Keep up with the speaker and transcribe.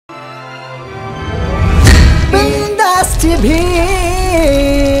कति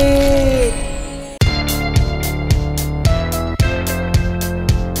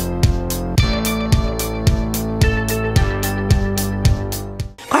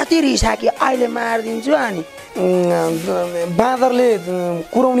रिसा कि अहिले मारिदिन्छु अनि बाँदरले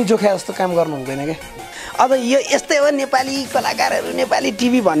कुराउनी जोख्या जस्तो काम गर्नु हुँदैन क्या। अब यो यस्तै हो नेपाली कलाकारहरू नेपाली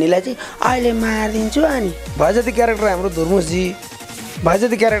टिभी भन्नेलाई चाहिँ अहिले मारिदिन्छु अनि भए जति क्यारेक्टर हाम्रो धुर्मुसजी भए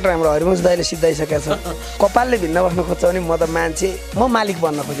जति क्यारेक्टर हाम्रो हरिवंश दाइले सिद्धाइसकेको छ। कपालले भिन्न बस्न खोज्छ भने म त मान्छे म मालिक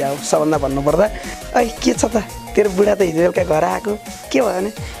बन्न खोजेँ हो सबभन्दा भन्नुपर्दा। के छ त तेरो बुढा त हिजो बेलुका घर आएको के भयो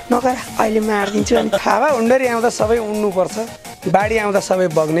भने नगर अहिले मारिदिन्छु अनि हावा हुन्डरी आउँदा सबै उड्नुपर्छ बाढी आउँदा सबै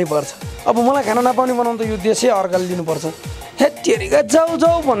बग्नै पर्छ। अब मलाई खाना नपाउने बनाउनु त यो देशै अर्काले दिनुपर्छ। हे तेरिका जाऊ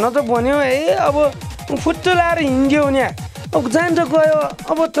जाऊ भन्न त भन्यो है अब फुट्टो लाएर हिँड्यो नि अब जान्छ गयो।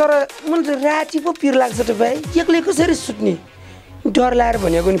 अब तर मलाई त राति पो पिर लाग्छ त भाइ एक्लै कसरी सुत्ने डर लाएर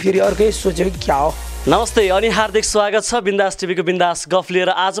भनेको नि फेरि अर्कै सोच्यो क्या हो। नमस्ते अनि हार्दिक स्वागत छ बिन्दास टिभीको बिन्दास गफ लिएर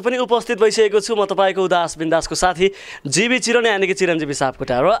आज पनि उपस्थित भइसकेको छु म तपाईँको उदास बिन्दासको साथी gbchiran यानी कि चिरञ्जीवी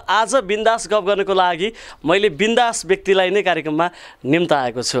सापकोटा र आज बिन्दास गफ गर्नको लागि मैले बिन्दास व्यक्तिलाई नै कार्यक्रममा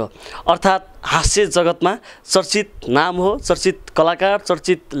निम्ताएको छु। अर्थात् हास्य जगतमा चर्चित नाम हो, चर्चित कलाकार,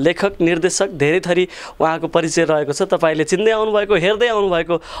 चर्चित लेखक निर्देशक, धेरै थरी उहाँको परिचय रहेको छ। तपाईँले चिन्दै आउनुभएको हेर्दै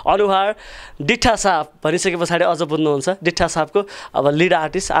आउनुभएको अनुहार डिठा साब भनिसके पछाडि अझ बुझ्नुहुन्छ डिठा साबको अब लिड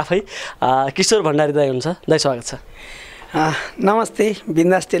आर्टिस्ट आफै किशोर भण्डारी दाइ हुन्छ। दाइ स्वागत छ। नमस्ते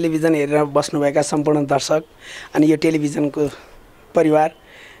बिन्दास टेलिभिजन हेरेर बस्नुभएका सम्पूर्ण दर्शक अनि यो टेलिभिजनको परिवार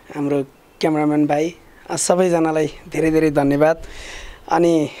हाम्रो क्यामेराम्यान भाइ सबैजनालाई धेरै धेरै धन्यवाद।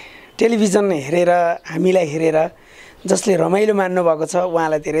 अनि टेलिभिजन हेरेर हामीलाई हेरेर जसले रमाइलो मान्नुभएको छ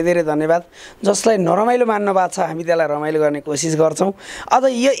उहाँलाई धेरै धेरै धन्यवाद। जसलाई नरमाइलो मान्नुभएको छ हामी त्यसलाई रमाइलो गर्ने कोसिस गर्छौँ। अब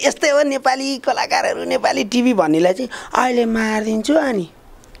यो यस्तै हो नेपाली कलाकारहरू नेपाली टिभी भन्नेलाई चाहिँ अहिले मारिदिन्छु अनि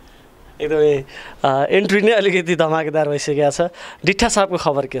एकदमै एन्ट्री नै अलिकति धमाकेदार भइसकेको छ। डिठा साहबको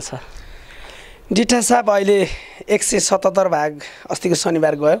खबर के छ? डिठा साहब अहिले 177 भाग अस्तिको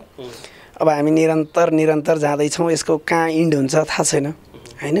शनिबार गयो। अब हामी निरन्तर जाँदैछौँ। यसको कहाँ इन्ड हुन्छ थाहा छैन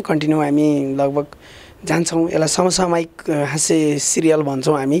होइन। कन्टिन्यू हामी लगभग जान्छौँ। यसलाई समसामयिक हास्य सिरियल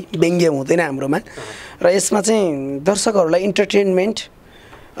भन्छौँ हामी, व्यङ्ग्य हुँदैन हाम्रोमा। र यसमा चाहिँ दर्शकहरूलाई इन्टरटेनमेन्ट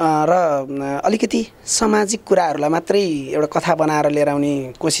र अलिकति सामाजिक कुराहरूलाई मात्रै एउटा कथा बनाएर लिएर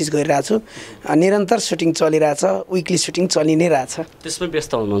आउने कोसिस गरिरहेको छु। निरन्तर सुटिङ चलिरहेछ, विकली सुटिङ चलि नै रहेछ। त्यसमै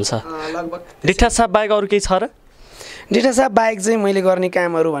व्यस्त हुनुहुन्छ लगभग। डिठा साहब बाहेक अरू केही छ र? डिठा साहब बाहेक चाहिँ मैले गर्ने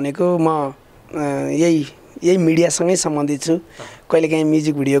कामहरू भनेको म यही मिडियासँगै सम्बन्धित छु। कहिलेकाहीँ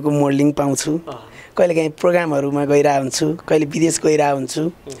म्युजिक भिडियोको मोडलिङ पाउँछु, कहिलेकाहीँ प्रोग्रामहरूमा गइरहेको हुन्छु, कहिले विदेश गइरहेको हुन्छु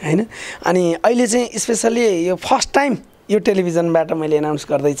होइन। अनि अहिले चाहिँ स्पेसल्ली यो फर्स्ट टाइम यो टेलिभिजनबाट मैले एनाउन्स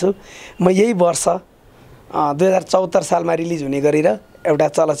गर्दैछु म यही वर्ष 2074 सालमा रिलिज हुने गरेर एउटा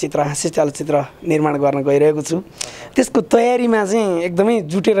चलचित्र हास्य चलचित्र निर्माण गर्न गइरहेको छु। त्यसको तयारीमा चाहिँ एकदमै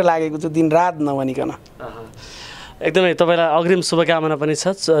जुटेर लागेको छु दिनरात नभनिकन। एकदमै तपाईँलाई अग्रिम शुभकामना पनि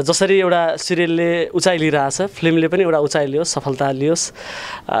छ। जसरी एउटा सिरियलले उचाइ लिइरहेछ फिल्मले पनि एउटा उचाइ लियोस्, सफलता लियोस्।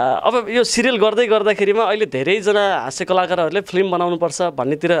 अब यो सिरियल गर्दै गर्दाखेरिमा अहिले धेरैजना हास्य कलाकारहरूले फिल्म बनाउनुपर्छ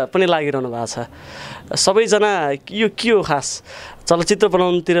भन्नेतिर पनि लागिरहनु भएको छ। सबैजना यो के हो खास चलचित्र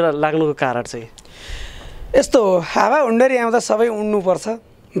बनाउनुतिर लाग्नुको कारण चाहिँ? यस्तो हो, हावा हुन्डरी आउँदा सबै उड्नुपर्छ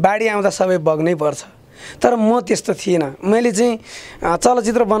बाढी आउँदा सबै बग्नै पर्छ। तर म त्यस्तो थिएन। मैले चाहिँ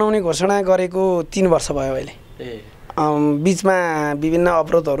चलचित्र बनाउने घोषणा गरेको 3 वर्ष भयो अहिले। बिचमा विभिन्न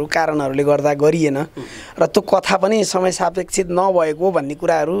अवरोधहरू कारणहरूले गर्दा गरिएन र त्यो कथा पनि समय सापेक्षित नभएको भन्ने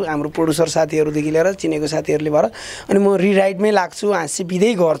कुराहरू हाम्रो प्रोड्युसर साथीहरूदेखि लिएर चिनेको साथीहरूले भएर अनि म रिराइटमै लाग्छु, हाँसी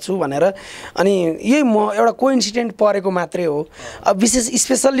बिदै गर्छु भनेर। अनि यही म एउटा कोइन्सिडेन्ट परेको मात्रै हो। अब विशेष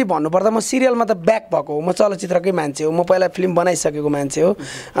स्पेसल्ली भन्नुपर्दा म सिरियलमा त ब्याक भएको हो, म चलचित्रकै मान्छे हो, म पहिला फिल्म बनाइसकेको मान्छे हो।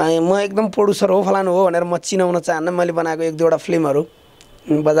 म एकदम प्रोड्युसर हो फलानु हो भनेर म चिनाउन चाहन्न। मैले बनाएको 1-2वटा फिल्महरू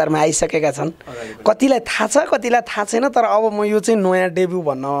बजारमा आइसकेका छन्। कतिलाई थाहा छ कतिलाई थाहा छैन, तर अब म यो चाहिँ नयाँ डेब्यू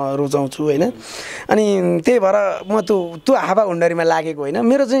भन्न रुचाउँछु होइन। अनि त्यही भएर म त्यो हावा हुन्डरीमा लागेको होइन।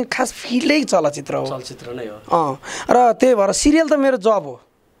 मेरो चाहिँ खास फिल्डै चलचित्र हो, चलचित्र नै हो। र त्यही भएर सिरियल त मेरो जब हो।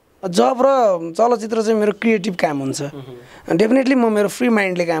 जब र चलचित्र चाहिँ मेरो क्रिएटिभ काम हुन्छ। डेफिनेटली म मेरो फ्री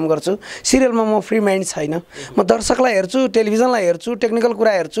माइन्डले काम गर्छु। सिरियलमा म फ्री माइन्ड छैन। म दर्शकलाई हेर्छु, टेलिभिजनलाई हेर्छु, टेक्निकल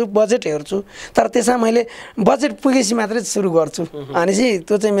कुरा हेर्छु, बजेट हेर्छु। तर त्यसमा मैले बजेट पुगेपछि मात्रै सुरु गर्छु। अनि चाहिँ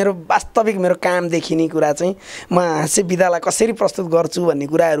त्यो चाहिँ मेरो वास्तविक मेरो काम देखिने कुरा चाहिँ म हास्य विधालाई कसरी प्रस्तुत गर्छु भन्ने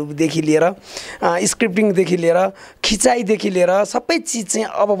कुराहरूदेखि लिएर स्क्रिप्टिङदेखि लिएर खिचाइदेखि लिएर सबै चिज चाहिँ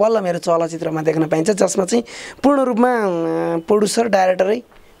अब बल्ल मेरो चलचित्रमा देख्न पाइन्छ, जसमा चाहिँ पूर्ण रूपमा प्रोड्युसर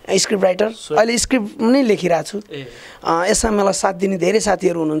डाइरेक्टरै स्क्रिप्ट राइटर अहिले स्क्रिप्ट नै लेखिरहेको छु यसमा मलाई साथ दिने धेरै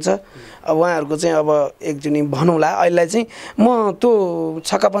साथीहरू हुनुहुन्छ उहाँहरूको चाहिँ अब एकजनी भनौँला अहिलेलाई चाहिँ म त्यो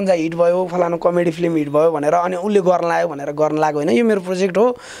छक्का पन्जा हिट भयो फलानु कमेडी फिल्म हिट भयो भनेर अनि उसले गर्न लाग्यो भनेर गर्न लाग्यो होइन यो मेरो प्रोजेक्ट हो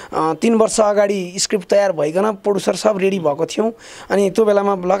 3 वर्ष अगाडि स्क्रिप्ट तयार भइकन प्रोड्युसर सब रेडी भएको थियौँ अनि त्यो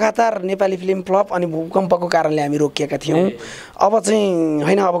बेलामा लगातार नेपाली फिल्म फ्लप अनि भूकम्पको कारणले हामी रोकिएका थियौँ अब चाहिँ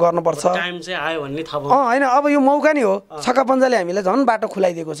होइन अब गर्नुपर्छ होइन अब यो मौका नै हो छक्का पन्जाले हामीलाई झन् बाटो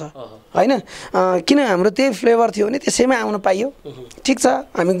खुलाइदिएको छ होइन किन हाम्रो त्यही फ्लेभर थियो भने त्यसैमा आउन पाइयो ठिक छ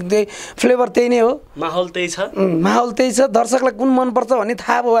हामी त्यही फ्लेभर त्यही नै हो माहौल त्यही छ दर्शकलाई कुन मनपर्छ भन्ने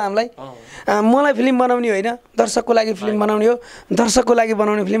थाहा भयो हामीलाई मलाई फिल्म बनाउने होइन दर्शकको लागि फिल्म बनाउने हो दर्शकको लागि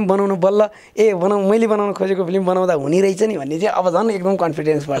बनाउने फिल्म बनाउनु बल्ल मैले बनाउन खोजेको फिल्म बनाउँदा हुने रहेछ नि भन्ने चाहिँ अब झन् एकदम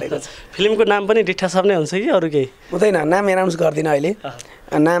कन्फिडेन्स बढेको छ फिल्मको नाम पनि डिठा साब नै हुन्छ कि अरू केही हुँदैन नाम एनाउन्स गर्दिनँ अहिले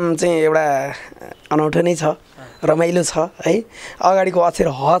नाम चाहिँ एउटा अनौठो नै छ रमाइलो छ है अगाडिको अक्षर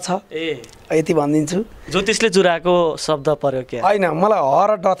ह छ यति भनिदिन्छु ज्योतिषले चुराएको शब्द पर्यो के होइन मलाई ह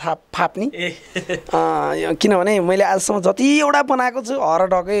र ड फाप्ने किनभने मैले आजसम्म जतिवटा बनाएको छु ह र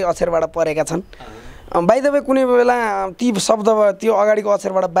डकै अक्षरबाट परेका छन् बाइ द वे कुनै बेला ती शब्द त्यो अगाडिको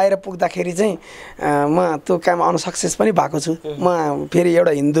अक्षरबाट बाहिर पुग्दाखेरि चाहिँ म त्यो काम अनसक्सेस पनि भएको छु म फेरि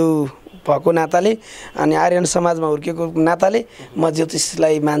एउटा हिन्दू भएको नाताले अनि आर्यन समाजमा हुर्केको नाताले म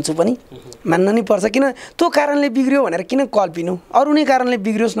ज्योतिषलाई मान्छु पनि मान्न नै पर्छ किन त्यो कारणले बिग्रियो भनेर किन कल्पिनु अरू नै कारणले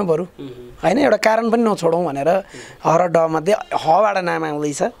बिग्रियोस् न बरु होइन एउटा कारण पनि नछोडौँ भनेर ह र ड मध्ये हबाट नाम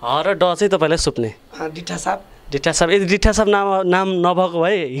आउँदैछ ह र ड चाहिँ तपाईँलाई सुप्ने डिठा साब यदि डिठा साब नाम नभएको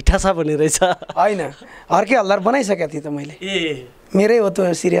भए हिठा साब हुने रहेछ होइन हर्के हल्दार बनाइसकेको थिएँ त मैले मेरै हो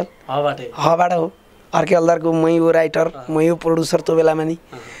त्यो सिरियल हबाट हो हर्के हल्दारको मै हो राइटर मै हो प्रोड्युसर त्यो बेलामा नि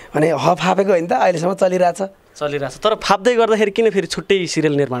भने ह फापेको होइन त अहिलेसम्म चलिरहेछ तर फाप्दै गर्दाखेरि किन फेरि छुट्टै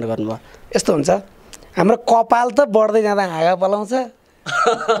सिरियल निर्माण गर्नुभयो यस्तो हुन्छ हाम्रो कपाल त बढ्दै जाँदा हाँगा पलाउँछ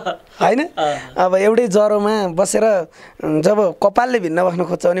होइन अब एउटै ज्वरोमा बसेर जब कपालले भिन्न बस्न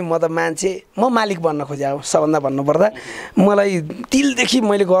खोज्छ भने म त मान्छे म मालिक बन्न खोजेँ अब सबभन्दा भन्नुपर्दा मलाई तिलदेखि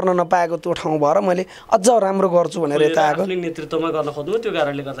मैले गर्न नपाएको त्यो ठाउँ भएर मैले अझ राम्रो गर्छु भनेर यता आएको नेतृत्वमा गर्न खोज्नु त्यो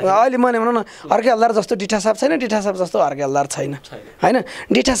कारणले गर्दा अहिले मैले भनौँ न हर्के हल्दार जस्तो डिठा साब छैन डिठा साब जस्तो हर्के हल्दार छैन होइन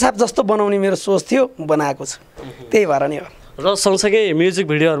डिठा साब जस्तो बनाउने मेरो सोच थियो बनाएको छु त्यही भएर नै हो र सँगसँगै म्युजिक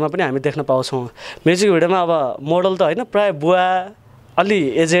भिडियोहरूमा पनि हामी देख्न पाउँछौँ म्युजिक भिडियोमा अब मोडल त होइन प्रायः बुवा अलि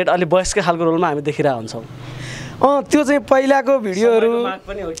एजेड अलि वयस्क खालको रोलमा हामी देखिरहेको हुन्छौँ त्यो चाहिँ पहिलाको भिडियोहरू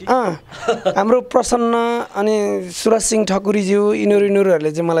हाम्रो प्रसन्न अनि सुरज सिंह ठकुरीज्यू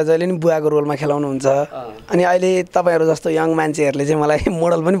यिनीहरूले चाहिँ मलाई जहिले पनि बुवाको रोलमा खेलाउनुहुन्छ अनि अहिले तपाईँहरू जस्तो यङ मान्छेहरूले चाहिँ मलाई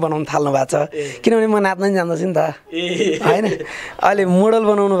मोडल पनि बनाउनु थाल्नु भएको छ किनभने म नाच्न नि जान्दछु नि त होइन अहिले मोडल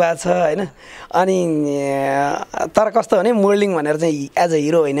बनाउनु भएको छ होइन अनि तर कस्तो भने मोडलिङ भनेर चाहिँ एज अ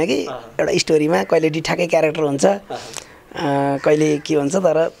हिरो होइन कि एउटा स्टोरीमा कहिले डिठाकै क्यारेक्टर हुन्छ कहिले के हुन्छ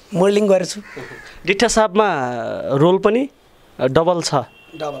तर मोडलिङ गरेछु डिठा साबमा रोल पनि डबल छ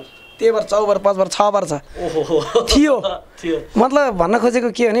त्यही भएर 4 5 6 छ थियो मतलब भन्न खोजेको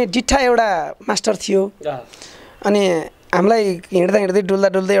के भने डिठा एउटा मास्टर थियो अनि हामीलाई हिँड्दै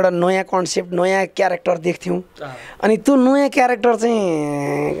डुल्दा एउटा नयाँ कन्सेप्ट नयाँ क्यारेक्टर देख्थ्यौँ अनि त्यो नयाँ क्यारेक्टर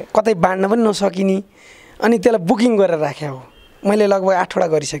चाहिँ कतै बाँड्न पनि नसकिने अनि त्यसलाई बुकिङ गरेर राखेँ हो मैले लगभग 8 वटा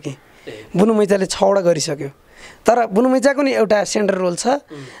गरिसकेँ बुनु मैचाले 6 वटा गरिसक्यो तर बुनु मैचाको नि एउटा सेन्ट्रल रोल छ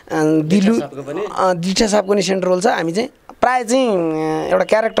डिठा साबको नि सेन्ट्रल रोल छ हामी चाहिँ प्रायः चाहिँ एउटा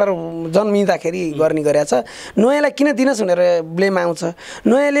क्यारेक्टर जन्मिँदाखेरि गर्ने गरेको छ नयाँलाई किन दिनुहोस् भनेर ब्लेम आउँछ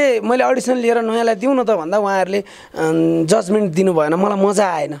नयाँले मैले अडिसन लिएर नयाँलाई दिउँ न त भन्दा उहाँहरूले जजमेन्ट दिनु भएन मलाई मजा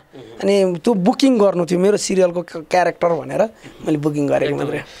आएन अनि त्यो बुकिङ गर्नु थियो मेरो सिरियलको क्यारेक्टर भनेर मैले बुकिङ गरेको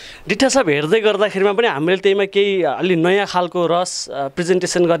मात्रै डिठा साब हेर्दै गर्दाखेरिमा पनि हामीले त्यहीमा केही अलि नयाँ खालको रस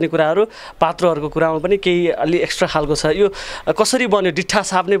प्रेजेन्टेसन गर्ने कुराहरू पात्रहरूको कुरामा पनि केही अलि एक्स्ट्रा खालको छ यो कसरी बन्यो डिठा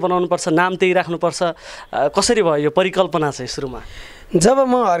साब नै बनाउनुपर्छ नाम त्यही राख्नुपर्छ कसरी भयो यो परिकल्पना चाहिँ सुरुमा जब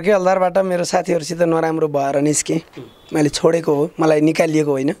म हर्के हल्दारबाट मेरो साथीहरूसित नराम्रो भएर निस्केँ मैले छोडेको हो मलाई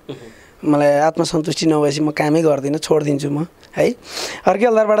निकालिएको होइन मलाई आत्मसन्तुष्टि नभएपछि म कामै गर्दिनँ छोडिदिन्छु म है हर्के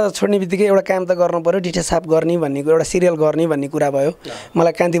हल्दारबाट छोड्ने बित्तिकै एउटा काम त गर्नु पऱ्यो डिठा साब गर्ने भन्ने एउटा सिरियल गर्ने भन्ने कुरा भयो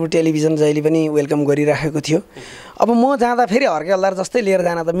मलाई कान्तिपुर टेलिभिजन जहिले पनि वेलकम गरिराखेको थियो अब म जाँदा फेरि हर्के हल्दार जस्तै लिएर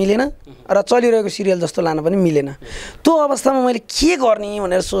जान त मिलेन र चलिरहेको सिरियल जस्तो लान पनि मिलेन त्यो अवस्थामा मैले के गर्ने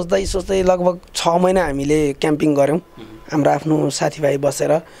भनेर सोच्दै लगभग 6 महिना हामीले क्याम्पिङ गऱ्यौँ हाम्रो आफ्नो साथीभाइ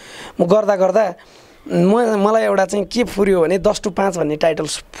बसेर म गर्दा मलाई एउटा चाहिँ के फुर्यो भने 10 to 5 भन्ने टाइटल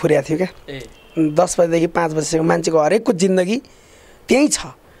फुरेको थियो क्या 10 बजेदेखि 5 बजेसम्म मान्छेको हरेकको जिन्दगी त्यही छ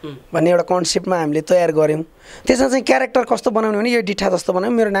भन्ने एउटा कन्सेप्टमा हामीले तयार गऱ्यौँ। त्यसमा चाहिँ क्यारेक्टर कस्तो बनाउने भने यो डिठा जस्तो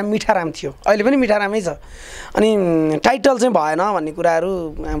बनायौँ। मेरो नाम मिठाराम थियो, अहिले पनि मिठारामै छ। अनि टाइटल चाहिँ भएन भन्ने कुराहरू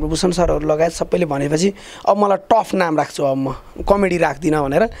हाम्रो भूषण सरहरू लगायत सबैले भनेपछि अब मलाई टफ नाम राख्छु, अब म कमेडी राख्दिनँ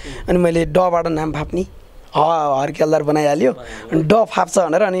भनेर अनि मैले डबाट नाम फाप्ने हर्केलदार बनाइहाल्यो, ड फाप्छ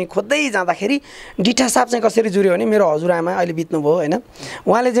भनेर। अनि खोज्दै जाँदाखेरि डिठा साप चाहिँ कसरी जुर्यो भने मेरो हजुरआमा अहिले बित्नुभयो होइन,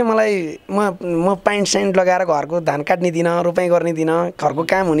 उहाँले चाहिँ मलाई म प्यान्ट स्यान्ट लगाएर घरको धान काट्ने दिन, रोपाइँ गर्ने दिन, घरको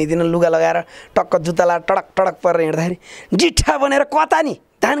काम हुने दिन लुगा लगाएर टक्क जुत्ता लाएर टडक टडक परेर हिँड्दाखेरि डिठा बनेर कता नि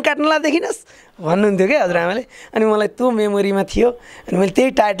धान काट्नलाई देखिनस् भन्नुहुन्थ्यो क्या हजुरआमाले। अनि मलाई त्यो मेमोरीमा थियो अनि मैले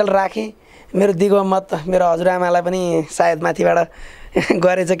त्यही टाइटल राखेँ। मेरो दिगोमत मेरो हजुरआमालाई पनि सायद माथिबाट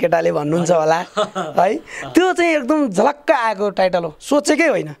गरेछ केटाले भन्नुहुन्छ होला है। त्यो चाहिँ एकदम झलक्क आएको टाइटल हो, सोचेकै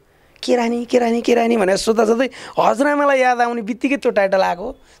होइन। केरानी केरानी केरानी भनेर सोच्दा सोच्दै हजुरआमालाई याद आउने बित्तिकै त्यो टाइटल आएको।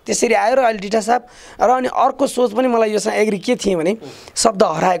 त्यसरी आयो र अहिले डिठा साप। र अनि अर्को सोच पनि मलाई योसँग एग्री के थिएँ भने शब्द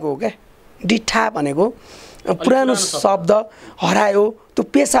हराएको हो क्या। डिठा भनेको पुरानो शब्द हरायो, त्यो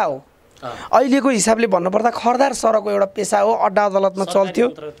पेसा हो। अहिलेको हिसाबले भन्नुपर्दा खरदार सरको एउटा पेसा हो, अड्डा अदालतमा चल्थ्यो।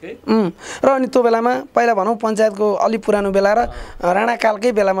 र अनि त्यो बेलामा पहिला भनौँ पञ्चायतको अलिक पुरानो बेला र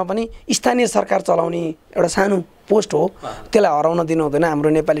राणाकालकै बेलामा पनि स्थानीय सरकार चलाउने एउटा सानो पोस्ट हो, त्यसलाई हराउन दिनु हुँदैन, हाम्रो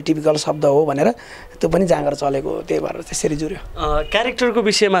नेपाली टिपिकल शब्द हो भनेर त्यो पनि जाँगर चलेको हो। त्यही भएर त्यसरी जुर्यो। क्यारेक्टरको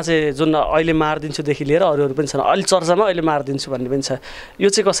विषयमा चाहिँ जुन अहिले मारिदिन्छुदेखि लिएर अरूहरू पनि छन्, अहिले चर्चामा अहिले मारिदिन्छु भन्ने पनि छ, यो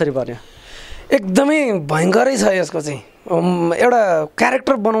चाहिँ कसरी बन्यो? एकदमै भयङ्करै छ यसको चाहिँ। एउटा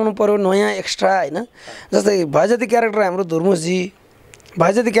क्यारेक्टर बनाउनु पऱ्यो नयाँ एक्स्ट्रा होइन। जस्तै भएजति क्यारेक्टर हाम्रो धुर्मुसजी,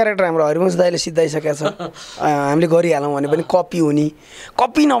 भएजति क्यारेक्टर हाम्रो हरिवंश दाइले सिद्धाइसकेको छ, हामीले गरिहालौँ भने पनि कपी हुने,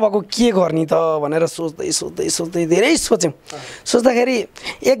 कपी नभएको के गर्ने त भनेर सोच्दै सोच्दै सोच्दै धेरै सोच्यौँ। सोच्दाखेरि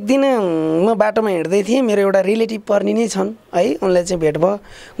एक दिन म बाटोमा हिँड्दै थिएँ, मेरो एउटा रिलेटिभ पर्ने नै छन् है, उनलाई चाहिँ भेट भयो।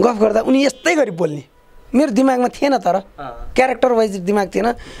 गफ गर्दा उनी यस्तै गरी बोल्ने, मेरो दिमागमा थिएन, तर क्यारेक्टर वाइज दिमाग थिएन।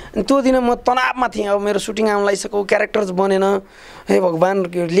 अनि त्यो दिन म तनावमा थिएँ, अब मेरो सुटिङ आउन लागिसक्यो, क्यारेक्टर बनेन, हे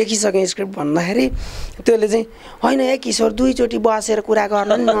भगवान् लेखिसकेँ स्क्रिप्ट भन्दाखेरि त्यसले चाहिँ होइन है किशोर दुईचोटि बसेर कुरा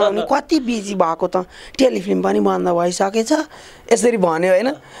गर्न नि नआउने, कति बिजी भएको त, टेलिफिल्म पनि बन्द भइसकेछ यसरी भन्यो होइन।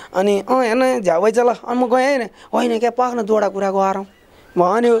 अनि हेर्न झ्याउ ल, अनि म गएँ होइन क्या पक्न दुईवटा कुरा गरौँ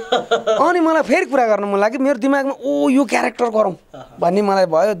भन्यो। अनि मलाई फेरि कुरा गर्न मन लाग्यो, मेरो दिमागमा ओ यो क्यारेक्टर गरौँ भन्ने मलाई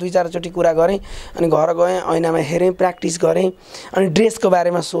भयो। दुई चारचोटि कुरा गरेँ अनि घर गएँ, ऐनामा हेरेँ, प्र्याक्टिस गरेँ, अनि ड्रेसको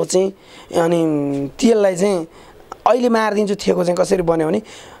बारेमा सोचेँ। अनि त्यसलाई चाहिँ अहिले मारिदिन्छु थिएको चाहिँ कसरी बन्यो भने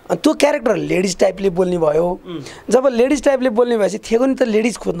त्यो क्यारेक्टर लेडिज टाइपले बोल्ने भयो। जब लेडिज टाइपले बोल्ने भएपछि थिएको नि त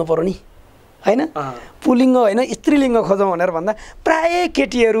लेडिज खोज्नु पऱ्यो नि होइन, पुलिङ्ग होइन स्त्रीलिङ्ग खोजौँ भनेर भन्दा प्रायः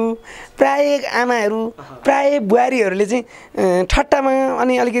केटीहरू, प्रायः आमाहरू, प्रायः बुहारीहरूले चाहिँ ठट्टामा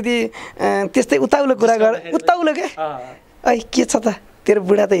अनि अलिकति त्यस्तै उताउलो कुरा उताउलो क्या, ऐ के छ त तेरो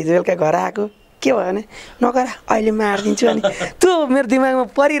बुढा त हिजो बेलुका घर आएको के भयो भने नगर अहिले मारिदिन्छु। अनि त्यो मेरो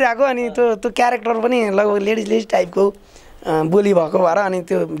दिमागमा परिरहेको। अनि त्यो क्यारेक्टर पनि लगभग लेडिज टाइपको बोली भएको भएर अनि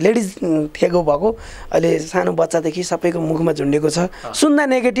त्यो लेडिज थेगो भएको अहिले सानो बच्चादेखि सबैको मुखमा झुन्डेको छ। सुन्दा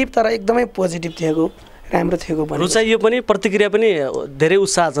नेगेटिभ तर एकदमै पोजिटिभ थिएको, राम्रो थिएको पनि, रुचाइयो पनि, प्रतिक्रिया पनि धेरै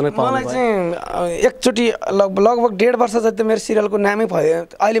उत्साहजनक पाउनु भयो। मलाई चाहिँ एकचोटि लगभग 1.5 वर्ष जति त मेरो सिरियलको नामै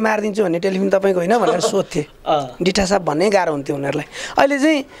भयो अहिले मारिदिन्छु भन्ने टेलिफिल्म तपाईँको होइन भनेर सोध्थेँ। डिठा साप भन्ने गाह्रो हुन्थ्यो उनीहरूलाई। अहिले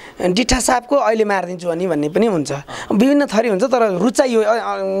चाहिँ डिठा सापको अहिले मारिदिन्छु भन्ने पनि हुन्छ, विभिन्न थरी हुन्छ। तर रुचाइयो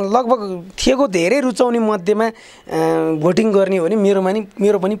लगभग थिएको धेरै रुचाउने मध्येमा भोटिङ गर्ने हो भने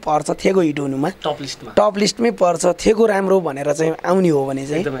मेरो पनि पर्छ थिएको हिट हुनुमा, टप लिस्टमै पर्छ। थिएको राम्रो भनेर चाहिँ आउने हो भने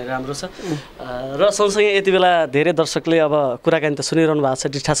चाहिँ एकदमै राम्रो छ। र सँगसँगै यति बेला धेरै दर्शकले अब कुराकानी त सुनिरहनु भएको छ,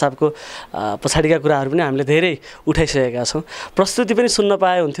 डिठा सापको पछाडिका कुराहरू पनि हामीले धेरै उठाइसकेका छौँ। प्रस्तुति पनि सुन्न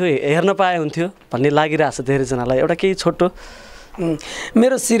पाए हुन्थ्यो, हेर्न पाए हुन्थ्यो भन्ने लागिरहेको छ धेरैजनालाई। एउटा केही छोटो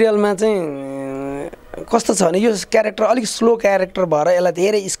मेरो सिरियलमा चाहिँ कस्तो छ भने यो क्यारेक्टर अलिक स्लो क्यारेक्टर भएर यसलाई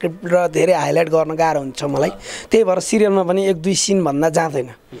धेरै स्क्रिप्ट र धेरै हाइलाइट गर्न गाह्रो हुन्छ मलाई। त्यही भएर सिरियलमा पनि 1-2 सिन भन्दा जाँदैन,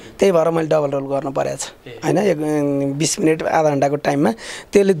 त्यही भएर मैले डबल रोल गर्नु परेको छ होइन। 20 मिनट आधा घन्टाको टाइममा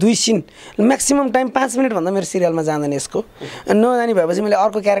त्यसले 2 सिन, म्याक्सिमम् टाइम 5 मिनट भन्दा मेरो सिरियलमा जाँदैन। यसको नजानी भएपछि मैले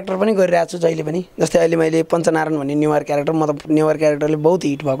अर्को क्यारेक्टर पनि गरिरहेको छु जहिले पनि। जस्तै अहिले मैले पञ्चनारायण भन्ने नेवार क्यारेक्टर, म त नेवार क्यारेक्टरले बहुत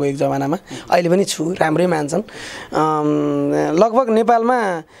हिट भएको एक जमानामा, अहिले पनि छु, राम्रै मान्छन्। लगभग नेपालमा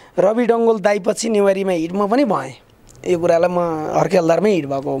रवि डङ्गोल दाइपछि नेवारीमा हिट म पनि भएँ। यो कुरालाई म हर्केलदारमै हिट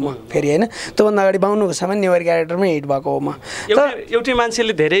भएको हो म फेरि होइन। त्योभन्दा अगाडि बाहुनु घुसामा नेवारी क्यारेक्टरमै हिट भएको हो म। एउटै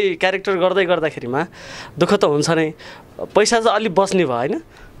मान्छेले धेरै क्यारेक्टर गर्दाखेरिमा दुःख त हुन्छ नै, पैसा चाहिँ अलिक बस्ने भयो होइन।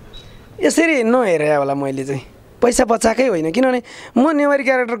 यसरी नहेरेँ होला मैले चाहिँ, पैसा बचाएकै होइन। किनभने म नेवारी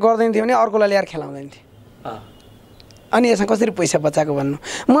क्यारेक्टर गर्दैन थिएँ भने अर्कोलाई ल्याएर खेलाउँदैन थिएँ। अनि यसमा कसरी पैसा बचाएको भन्नु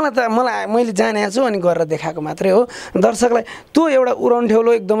मैले जाने छु अनि गरेर देखाएको मात्रै हो दर्शकलाई त्यो एउटा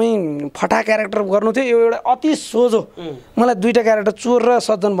उरन्ठेउलो एकदमै फटा क्यारेक्टर गर्नु थियो यो एउटा अति सोझो मलाई दुईटा क्यारेक्टर चोर र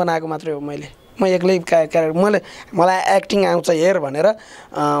सज्जन बनाएको मात्रै हो म एक्लै क्यारेक्टर मलाई एक्टिङ आउँछ हेर भनेर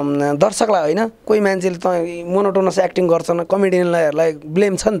दर्शकलाई होइन कोही मान्छेले त मोनोटोनस एक्टिङ गर्छन् कमेडियनहरूलाई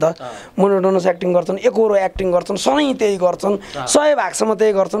ब्लेम छ नि त मोनोटोनस एक्टिङ गर्छन् एकहोरो एक्टिङ गर्छन् सधैँ त्यही गर्छन् 100 भागसम्म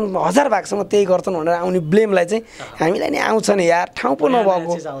त्यही गर्छन् 1000 भागसम्म त्यही गर्छन् भनेर आउने ब्लेमलाई चाहिँ हामीलाई नि आउँछ नि यार ठाउँ पो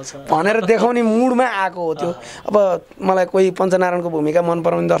नभएको भनेर देखाउने मुडमा आएको हो त्यो अब मलाई कोही पञ्चनारायणको भूमिका मन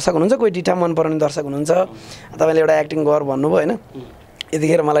पराउने दर्शक हुनुहुन्छ कोही डिठा मन पराउने दर्शक हुनुहुन्छ तपाईँले एउटा एक्टिङ गर भन्नुभयो होइन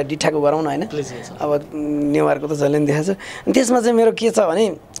यतिखेर मलाई डिठाको गराउन होइन अब नेवारको त जसले पनि देखाएको छ त्यसमा चाहिँ मेरो के छ भने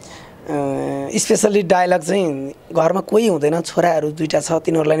स्पेसल्ली डायलग चाहिँ घरमा कोही हुँदैन छोराहरू दुईटा छ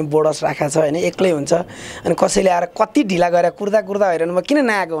तिनीहरूलाई नि बोर्डस राखेको छ होइन एक्लै हुन्छ अनि कसैले आएर कति ढिला गरेर कुर्दा हैरानमा किन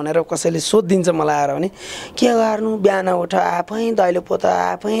नआएको भनेर कसैले सोधिदिन्छ मलाई आएर भने के गर्नु बिहान उठ आफै दैलो पोत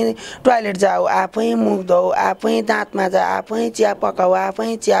आफै टोयलेट जाऊ आफै मुख धोऊ आफै दाँत माझा आफै चिया पकाऊ आफै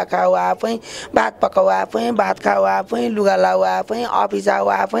चिया खाऊ आफै भात पकाऊ आफै भात खाऊ आफै लुगा लाऊ आफै अफिस जाऊ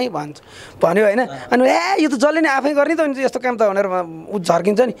आफै भन्यो होइन अनि यो त जसले नि आफै गर्ने त यस्तो काम त भनेर ऊ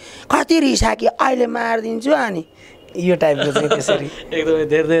झर्किन्छ नि कति रिसा कि अहिले मारिदिन्छु अनि यो टाइपको चाहिँ त्यसरी एकदमै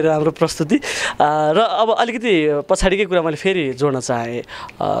धेरै राम्रो प्रस्तुति र अब अलिकति पछाडिकै कुरा मैले फेरि जोड्न चाहेँ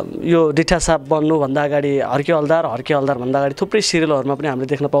यो डिठा साब बन्नुभन्दा अगाडि हर्के हल्दार भन्दा अगाडि थुप्रै सिरियलहरूमा पनि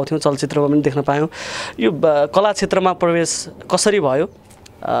हामीले देख्न पाउँथ्यौँ चलचित्रमा पनि देख्न पायौँ यो कला क्षेत्रमा प्रवेश कसरी भयो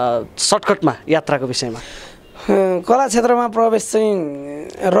सर्टकटमा यात्राको विषयमा कला क्षेत्रमा प्रवेश चाहिँ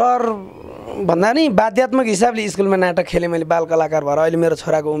रहर भन्दा नि बाध्यात्मक हिसाबले स्कुलमा नाटक खेलेँ मैले बाल कलाकार भएर अहिले मेरो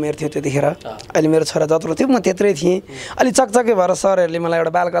छोराको उमेर थियो त्यतिखेर अहिले मेरो छोरा जत्रो थियो म त्यत्रै थिएँ अलि चकचके भएर सरहरूले मलाई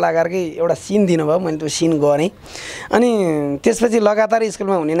एउटा बाल कलाकारकै एउटा सिन दिनुभयो मैले त्यो सिन गरेँ अनि त्यसपछि लगातार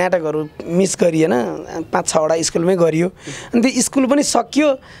स्कुलमा हुने नाटकहरू मिस गरिएन 5-6 वटा स्कुलमै गरियो अनि त्यो स्कुल पनि सकियो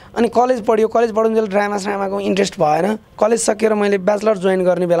अनि कलेज पढुन्जेल ड्रामाको इन्ट्रेस्ट भएन कलेज सकेर मैले ब्याचलर जोइन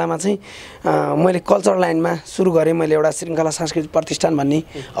गर्ने बेलामा चाहिँ मैले कल्चर लाइनमा सुरु गरेँ मैले एउटा श्रृङ्खला सांस्कृतिक प्रतिष्ठान भन्ने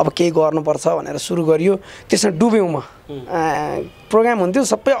अब केही गर्नुपर्छ भनेर सुरु गरियो त्यसमा डुब्यौँ म प्रोग्राम हुन्थ्यो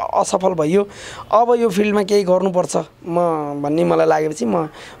सबै असफल भइयो अब यो फिल्डमा केही गर्नुपर्छ भन्ने मलाई लागेपछि म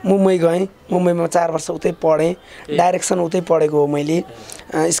मुम्बई गएँ मुम्बईमा 4 वर्ष उतै पढेँ डाइरेक्सन उतै पढेको हो मैले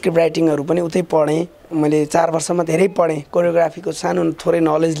स्क्रिप्ट राइटिङहरू पनि उतै पढेँ मैले 4 वर्षमा धेरै पढेँ कोरियोग्राफीको सानो थोरै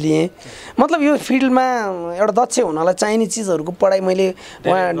नलेज लिएँ मतलब यो फिल्डमा एउटा दक्ष हुनलाई चाहिने चिजहरूको पढाइ मैले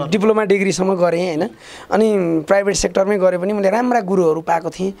वहाँ डिप्लोमा डिग्रीसम्म गरेँ होइन अनि प्राइभेट सेक्टरमै गरे पनि मैले राम्रा गुरुहरू पाएको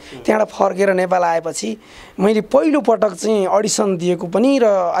थिएँ त्यहाँबाट फर्केर नेपाल आएपछि मैले पहिलोपटक चाहिँ अडिसन दिएको पनि र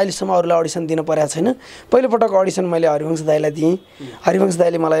अहिलेसम्म अरूलाई अडिसन दिन परेको छैन पहिलोपटक अडिसन मैले हरिवंश दाइलाई दिएँ हरिवंश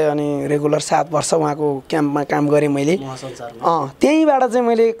दाइले मलाई अनि रेगुलर 7 वर्ष उहाँको क्याम्पमा काम गरेँ मैले त्यहीँबाट चाहिँ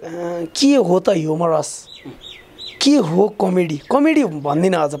मैले के हो त ह्युमरस के हो कमेडी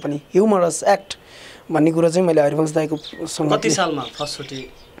भन्दिनँ अझ पनि ह्युमरस एक्ट भन्ने कुरो चाहिँ मैले हरिवंश दाइको कति सालमा फर्स्टचोटि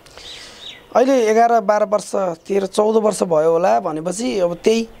अहिले 11-12 वर्ष 13-14 वर्ष भयो होला भनेपछि अब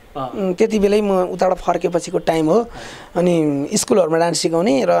त्यति बेलै म उताबाट फर्केपछिको टाइम हो अनि स्कुलहरूमा डान्स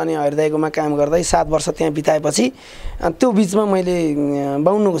सिकाउने र अनि हरिदाईकोमा काम गर्दै 7 वर्ष त्यहाँ बिताएपछि त्यो बिचमा मैले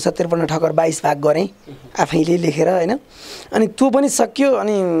 52 घुसा 53 ठक्कर 22 भाग गरेँ आफैले लेखेर होइन अनि त्यो पनि सकियो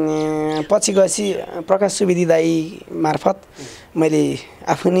अनि पछि गएपछि प्रकाश सुवेदी दाई मार्फत मैले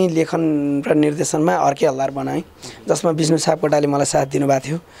आफै नै लेखन र निर्देशनमा अर्कै हल्दार बनाएँ जसमा विष्णु सापकोटाले मलाई साथ दिनुभएको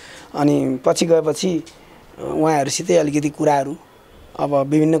थियो अनि पछि गएपछि उहाँहरूसितै अलिकति कुराहरू अब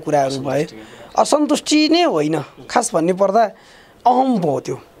विभिन्न कुराहरू भए असन्तुष्टि नै होइन खास भन्नु पर्दा अहम भयो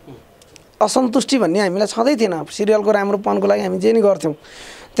त्यो असन्तुष्टि भन्ने हामीलाई छँदै थिएन सिरियलको राम्रोपनको लागि हामी जे नि गर्थ्यौँ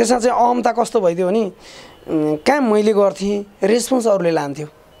त्यसमा चाहिँ अहमता कस्तो भइदियो भने काम मैले गर्थेँ रेस्पोन्स अरूले लान्थ्यो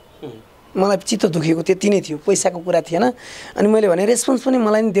मलाई चित्त दुखेको त्यति नै थियो पैसाको कुरा थिएन अनि मैले भने रेस्पोन्स पनि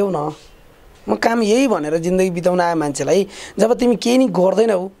मलाई नि देऊ न म काम यही भनेर जिन्दगी बिताउन आए मान्छेलाई जब तिमी केही नि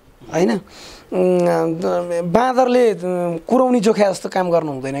गर्दैनौ होइन बाँदरले कुरौनी जोख्या जस्तो काम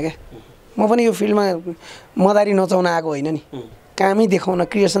गर्नु हुँदैन क्या म पनि यो फिल्डमा मदारी नचाउन आएको होइन नि कामै देखाउन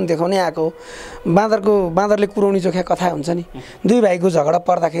क्रिएसन देखाउनै आएको बाँदरले कुरौनी जोख्या कथा हुन्छ नि दुई भाइको झगडा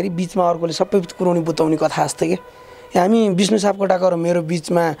पर्दाखेरि बिचमा अर्कोले सबै कुरौनी बुताउने कथा जस्तै क्या हामी विष्णु सापकोटाको र मेरो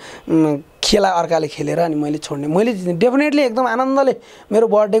बिचमा खेला अर्काले खेलेर अनि मैले छोड्ने मैले डेफिनेटली एकदम आनन्दले मेरो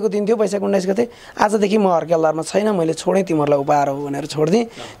बर्थडेको दिन थियो वैशाख 19 गते आजदेखि म अर्कै हल्दारमा छैन मैले छोडेँ तिमीहरूलाई उपहार हो भनेर छोडिदिएँ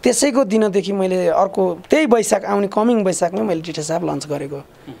त्यसैको दिनदेखि मैले अर्को त्यही वैशाख आउने कमिङ वैशाखमै मैले डिठा साब लन्च गरेको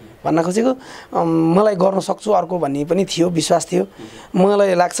भन्न खोजेको मलाई गर्न सक्छु अर्को भन्ने पनि थियो विश्वास थियो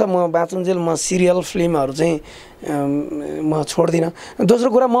मलाई लाग्छ म बाँचुन्जेल म सिरियल फिल्महरू चाहिँ म छोड्दिनँ दोस्रो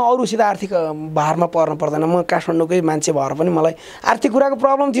कुरा म अरूसित आर्थिक भारमा पर्न पर्दैन म काठमाडौँकै मान्छे भएर पनि मलाई आर्थिक कुराको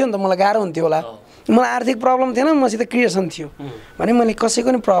प्रब्लम थियो नि त मलाई गाह्रो हुन्थ्यो होला मलाई आर्थिक प्रब्लम थिएन, मसित क्रिएसन थियो भने मैले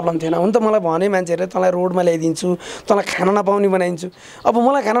कसैको नि प्रब्लम थिएन। हुन त मलाई भने मान्छेहरूले तँलाई रोडमा ल्याइदिन्छु, तँलाई खाना नपाउने बनाइदिन्छु। अब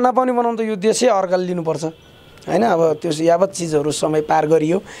मलाई खाना नपाउने बनाउनु त यो देशै अर्काले लिनुपर्छ होइन। अब त्यो यावत चिजहरू समय पार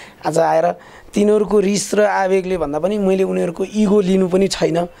गरियो। आज आएर तिनीहरूको रिस र आवेगले भन्दा पनि मैले उनीहरूको इगो लिनु पनि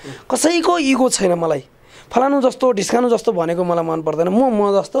छैन, कसैको इगो छैन। मलाई फलानु जस्तो ढिस्कानु जस्तो भनेको मलाई मन पर्दैन। म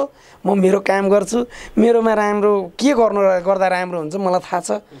जस्तो म मेरो काम गर्छु, मेरोमा राम्रो के गर्दा राम्रो हुन्छ मलाई थाहा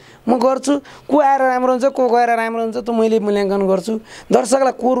छ, म गर्छु। को आएर राम्रो हुन्छ, को गएर राम्रो हुन्छ, त्यो मैले मूल्याङ्कन गर्छु।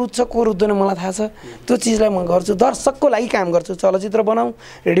 दर्शकलाई को रुच्छ को रुच्दैन मलाई थाहा छ, त्यो चिजलाई म गर्छु। दर्शकको लागि काम गर्छु। चलचित्र बनाऊँ,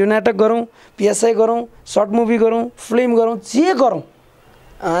 रेडियो नाटक गरौँ, पिएसआई गरौँ, सर्ट मुभी गरौँ, फिल्म गरौँ, जे गरौँ,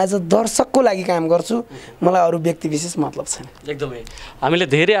 आज दर्शकको लागि काम गर्छु। मलाई अरू व्यक्ति विशेष मतलब छैन। एकदमै हामीले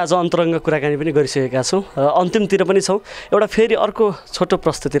धेरै आज अन्तरङ्ग कुराकानी पनि गरिसकेका छौँ र अन्तिमतिर पनि छौँ। एउटा फेरि अर्को छोटो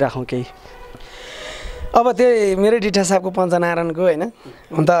प्रस्तुति राखौँ केही। अब त्यही मेरै डिठा साहबको पञ्चनारायणको होइन।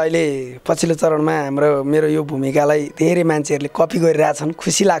 हुन त अहिले पछिल्लो चरणमा मेरो यो भूमिकालाई धेरै मान्छेहरूले कपी गरिरहेछन्,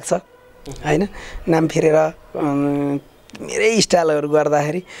 खुसी लाग्छ होइन। नाम फेरेर मेरै स्टाइलहरू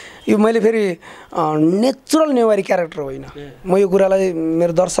गर्दाखेरि यो मैले फेरि नेचुरल नेवारी क्यारेक्टर होइन। म यो कुरालाई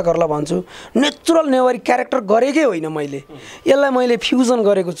मेरो दर्शकहरूलाई भन्छु, नेचुरल नेवारी क्यारेक्टर गरेकै होइन मैले, यसलाई मैले फ्युजन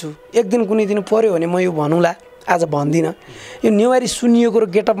गरेको छु। एक दिन कुनै दिन पऱ्यो भने म यो भनौँला, आज भन्दिनँ। यो नेवारी सुनिएको र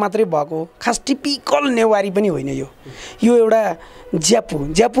गेटअप मात्रै भएको, खास टिपिकल नेवारी पनि होइन। यो एउटा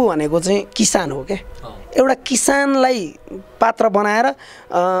ज्यापु भनेको चाहिँ किसान हो क्या। एउटा किसानलाई पात्र बनाएर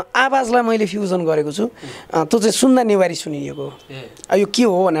आवाजलाई मैले फ्युजन गरेको छु। त्यो चाहिँ सुन्दा नेवारी सुनिएको हो। यो के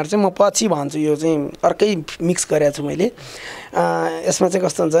हो भनेर चाहिँ म पछि भन्छु। यो चाहिँ अर्कै मिक्स गरेको छु मैले। यसमा चाहिँ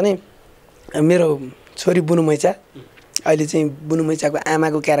कस्तो हुन्छ भने मेरो छोरी बुनु मैचा अहिले चाहिँ बुनु मैचाको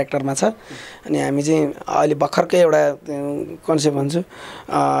आमाको क्यारेक्टरमा छ। अनि हामी चाहिँ अहिले भर्खरकै एउटा कन्सेप्ट भन्छु,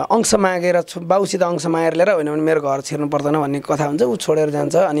 अंश मागेर बाउसित अंश मागेर लिएर होइन भने मेरो घर छिर्नु पर्दैन भन्ने कथा हुन्छ। ऊ छोडेर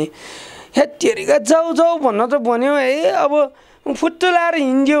जान्छ अनि हेटेरिका जाऊ जाऊ भन्न त भन्यो है। अब फुट्टो लाएर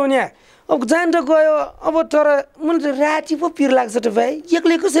हिँड्यो भने अब जान त गयो। अब तर मलाई त राति पो पिर लाग्छ त भाइ,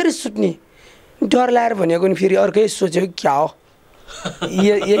 एक्लै कसरी सुत्ने, डर लाएर भनेको नि फेरि अर्कै सोच्यो क्या हो।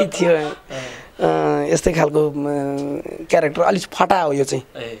 यही थियो यस्तै खालको क्यारेक्टर। अलिक फटा हो यो चाहिँ,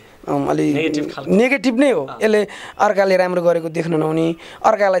 अलि नेगेटिभ नै हो। यसले अर्काले राम्रो गरेको देख्न नहुने,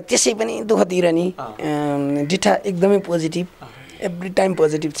 अर्कालाई त्यसै पनि दुःख दिइरहने। डिठा एकदमै पोजिटिभ, एभ्री टाइम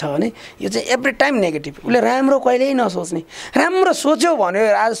पोजिटिभ छ भने यो चाहिँ एभ्री टाइम नेगेटिभ। उसले राम्रो कहिल्यै नसोच्ने, राम्रो सोच्यो भन्यो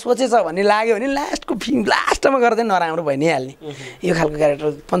आज सोचेछ भन्ने लाग्यो भने लास्टमा गर्दै नराम्रो भइ नै हाल्ने। यो खालको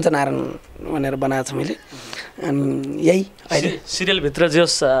क्यारेक्टर पञ्चनारायण भनेर बनाएको छु मैले। यही अहिले सिरियलभित्र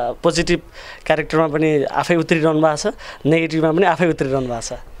जस पोजिटिभ क्यारेक्टरमा पनि आफै उत्रिरहनु भएको छ, नेगेटिभमा पनि आफै उत्रिरहनु भएको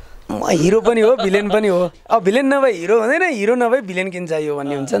छ। म हिरो पनि हो, भिलेन पनि हो। अब भिलेन नभए हिरो हुँदैन, हिरो नभए भिलेन किन चाहियो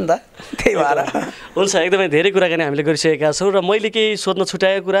भन्ने हुन्छ नि त, त्यही भएर। हुन्छ, एकदमै धेरै कुराकानी हामीले गरिसकेका छौँ र मैले केही सोध्न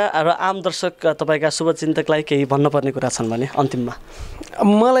छुट्याएको कुरा र आम दर्शक तपाईँका शुभचिन्तकलाई केही भन्नुपर्ने कुरा छन् भने अन्तिममा।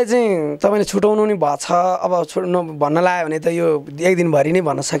 मलाई चाहिँ तपाईँले छुटाउनु नि भएको छ। अब भन्न लाग्यो भने त यो एक दिनभरि नै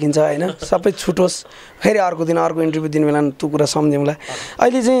भन्न सकिन्छ होइन। सबै छुटोस्, फेरि अर्को दिन अर्को इन्टरभ्यू दिने बेला त्यो कुरा सम्झौँला।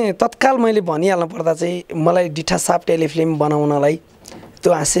 अहिले चाहिँ तत्काल मैले भनिहाल्नु पर्दा चाहिँ मलाई डिठा साब टेलिफिल्म बनाउनलाई,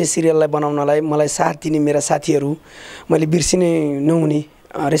 त्यो हाँस्य सिरियललाई बनाउनलाई मलाई साथ दिने मेरा साथीहरू, मैले बिर्सिनै नहुने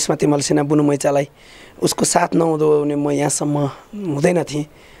रेशमा तिमल सिन्हा बुनु मैचालाई, उसको साथ नहुँदो भने म यहाँसम्म हुँदैन थिएँ।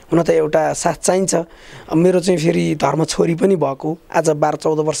 हुन त एउटा साथ चाहिन्छ। मेरो चाहिँ फेरि धर्म छोरी पनि भएको, आज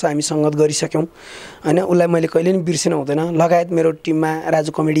 12-14 वर्ष हामी सङ्गत गरिसक्यौँ होइन। उसलाई मैले कहिले पनि बिर्सिनु हुँदैन। लगायत मेरो टिममा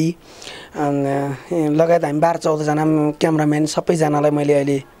राजु कमेडी लगायत हामी 12-14 जना क्यामराम्यान सबैजनालाई मैले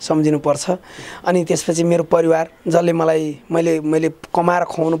अहिले सम्झिनुपर्छ। अनि त्यसपछि मेरो परिवार जसले मैले कमाएर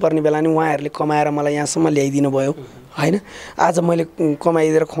खुवाउनु पर्ने बेला नि उहाँहरूले कमाएर मलाई यहाँसम्म ल्याइदिनु भयो होइन। आज मैले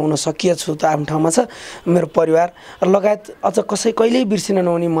कमाइदिएर खुवाउन सकिएको छु त आफ्नो ठाउँमा छ। मेरो परिवार लगायत अझ कहिल्यै बिर्सिन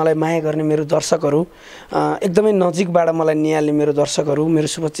नहुने मलाई माया गर्ने मेरो दर्शकहरू, एकदमै नजिकबाट मलाई निहाल्ने मेरो दर्शकहरू, मेरो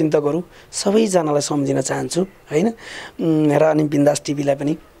शुभचिन्तकहरू सबैजनालाई सम्झिन चाहन्छु होइन। र अनि बिन्दास टिभीलाई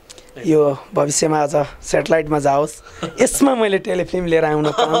पनि यो भविष्यमा अझ सेटेलाइटमा जाओस्, यसमा मैले टेलिफिल्म लिएर आउन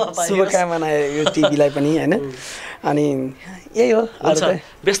पाऊँ, शुभकामना यो टिभीलाई पनि होइन। अनि यही हो।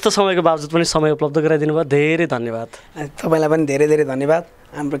 व्यस्त समयको बावजुद पनि समय उपलब्ध गराइदिनु भयो, धेरै धन्यवाद। तपाईँलाई पनि धेरै धेरै धन्यवाद।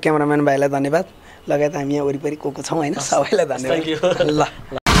 हाम्रो क्यामराम्यान भाइलाई धन्यवाद, लगायत हामी यहाँ वरिपरि को छौँ होइन, सबैलाई धन्यवाद। ल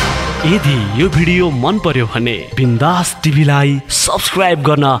यदि यो भिडियो मन पर्यो भने बिन्दास टिभीलाई सब्स्क्राइब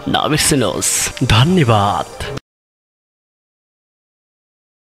गर्न नबिर्सिनुहोस्। धन्यवाद।